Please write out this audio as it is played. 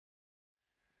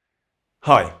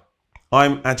Hi,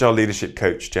 I'm Agile Leadership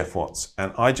Coach Geoff,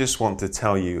 and I just want to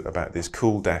tell you about this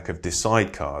cool deck of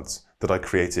decide cards that I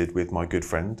created with my good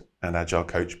friend and Agile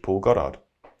coach Paul Goddard.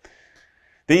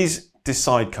 These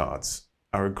decide cards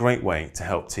are a great way to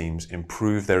help teams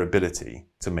improve their ability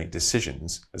to make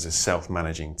decisions as a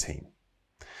self-managing team.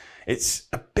 It's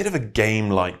a bit of a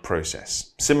game-like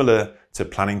process, similar to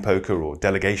planning poker or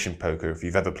delegation poker if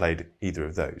you've ever played either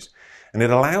of those. And it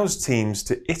allows teams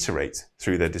to iterate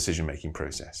through their decision-making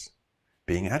process,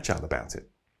 being agile about it.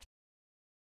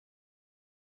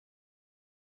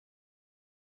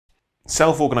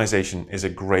 Self-organisation is a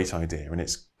great idea and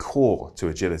it's core to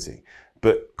agility,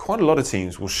 but quite a lot of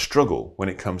teams will struggle when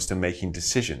it comes to making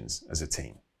decisions as a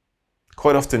team.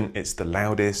 Quite often it's the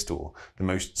loudest or the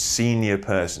most senior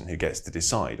person who gets to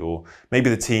decide, or maybe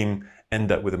the team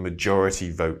end up with a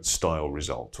majority vote style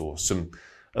result or some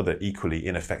other equally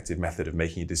ineffective method of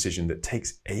making a decision that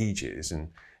takes ages and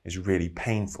is really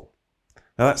painful.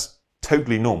 Now that's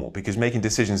totally normal because making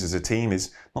decisions as a team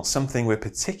is not something we're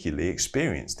particularly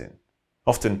experienced in.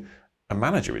 Often a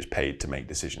manager is paid to make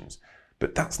decisions,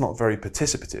 but that's not very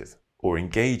participative or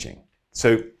engaging.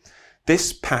 So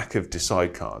this pack of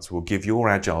decide cards will give your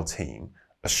agile team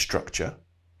a structure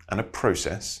and a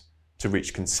process to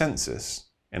reach consensus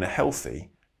in a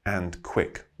healthy and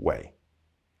quick way.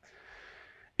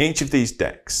 Each of these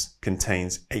decks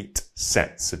contains 8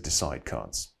 sets of decide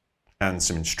cards and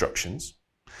some instructions,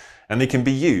 and they can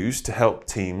be used to help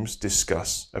teams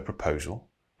discuss a proposal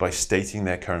by stating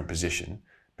their current position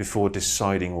before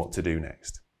deciding what to do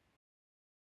next.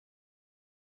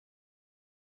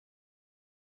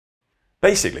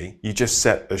 Basically, you just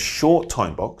set a short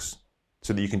time box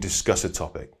so that you can discuss a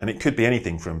topic, and it could be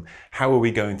anything from how are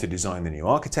we going to design the new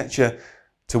architecture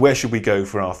to where should we go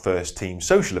for our first team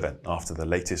social event after the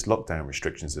latest lockdown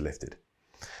restrictions are lifted.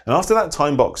 And after that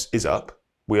time box is up,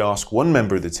 we ask one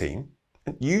member of the team,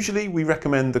 and usually we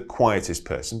recommend the quietest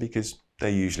person because they're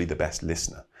usually the best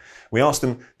listener. We ask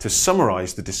them to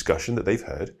summarize the discussion that they've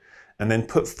heard and then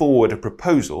put forward a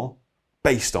proposal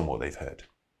based on what they've heard.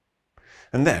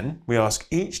 And then we ask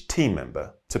each team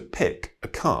member to pick a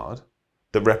card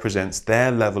that represents their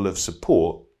level of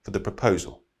support for the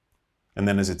proposal. And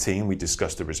then as a team, we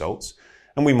discuss the results,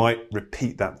 and we might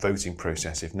repeat that voting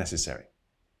process if necessary.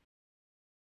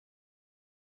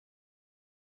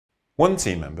 One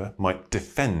team member might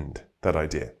defend that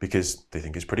idea because they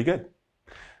think it's pretty good.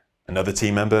 Another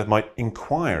team member might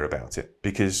inquire about it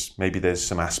because maybe there's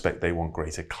some aspect they want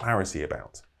greater clarity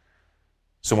about.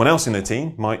 Someone else in the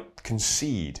team might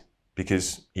concede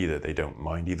because either they don't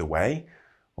mind either way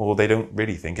or they don't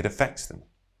really think it affects them.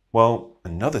 While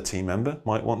another team member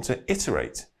might want to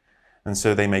iterate, and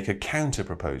so they make a counter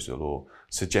proposal or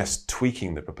suggest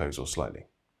tweaking the proposal slightly.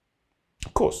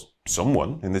 Of course,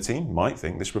 someone in the team might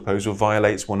think this proposal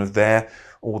violates one of their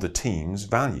or the team's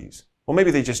values. Or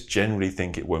maybe they just generally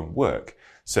think it won't work,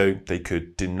 so they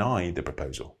could deny the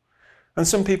proposal. And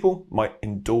some people might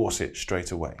endorse it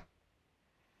straight away.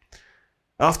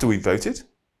 After we've voted,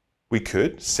 we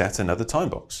could set another time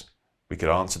box. We could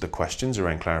answer the questions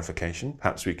around clarification,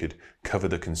 perhaps we could cover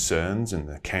the concerns and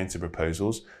the counter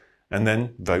proposals, and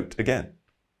then vote again.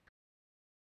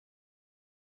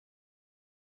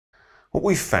 What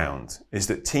we've found is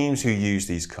that teams who use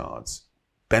these cards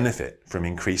benefit from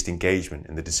increased engagement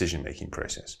in the decision-making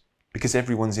process because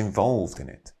everyone's involved in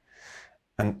it.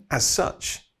 And as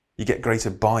such, you get greater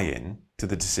buy-in to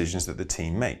the decisions that the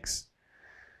team makes.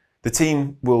 The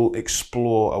team will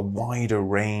explore a wider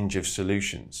range of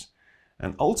solutions,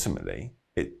 and ultimately,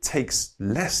 it takes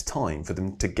less time for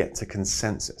them to get to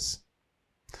consensus.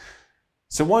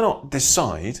 So why not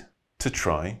decide to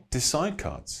try decide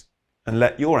cards and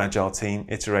let your agile team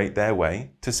iterate their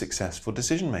way to successful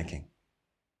decision making?